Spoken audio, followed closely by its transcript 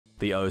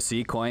The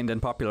OC coined and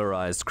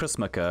popularized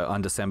Chrismukkah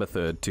on December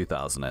 3rd,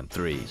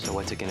 2003. So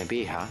what's it gonna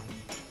be, huh?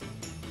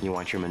 You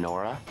want your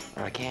menorah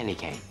or a candy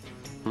cane?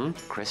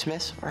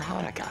 Christmas or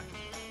Hanukkah?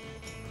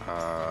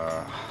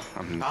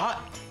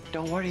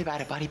 Don't worry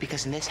about it, buddy,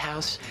 because in this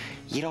house,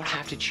 you don't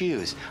have to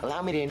choose.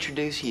 Allow me to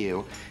introduce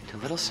you to a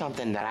little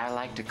something that I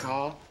like to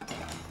call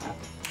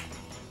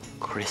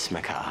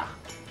Chrismukkah.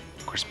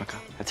 Chrismukkah?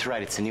 That's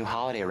right, it's a new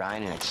holiday,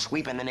 Ryan, and it's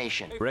sweeping the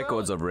nation.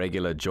 Records of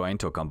regular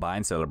joint or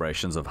combined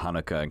celebrations of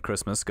Hanukkah and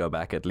Christmas go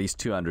back at least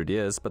 200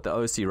 years, but the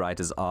OC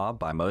writers are,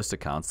 by most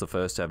accounts, the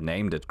first to have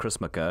named it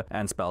Chrismukkah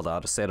and spelled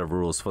out a set of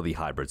rules for the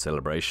hybrid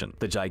celebration.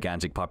 The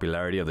gigantic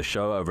popularity of the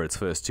show over its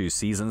first 2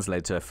 seasons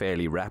led to a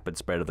fairly rapid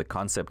spread of the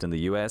concept in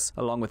the US,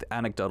 along with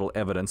anecdotal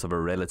evidence of a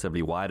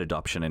relatively wide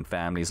adoption in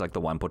families like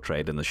the one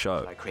portrayed in the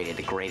show. I created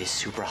the greatest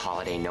super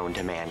holiday known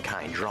to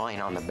mankind, drawing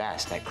on the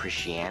best that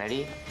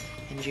Christianity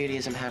and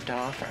Judaism have to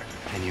offer.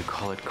 And you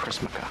call it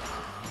Chrismukkah.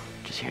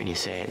 Just hearing you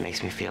say it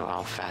makes me feel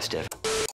all festive.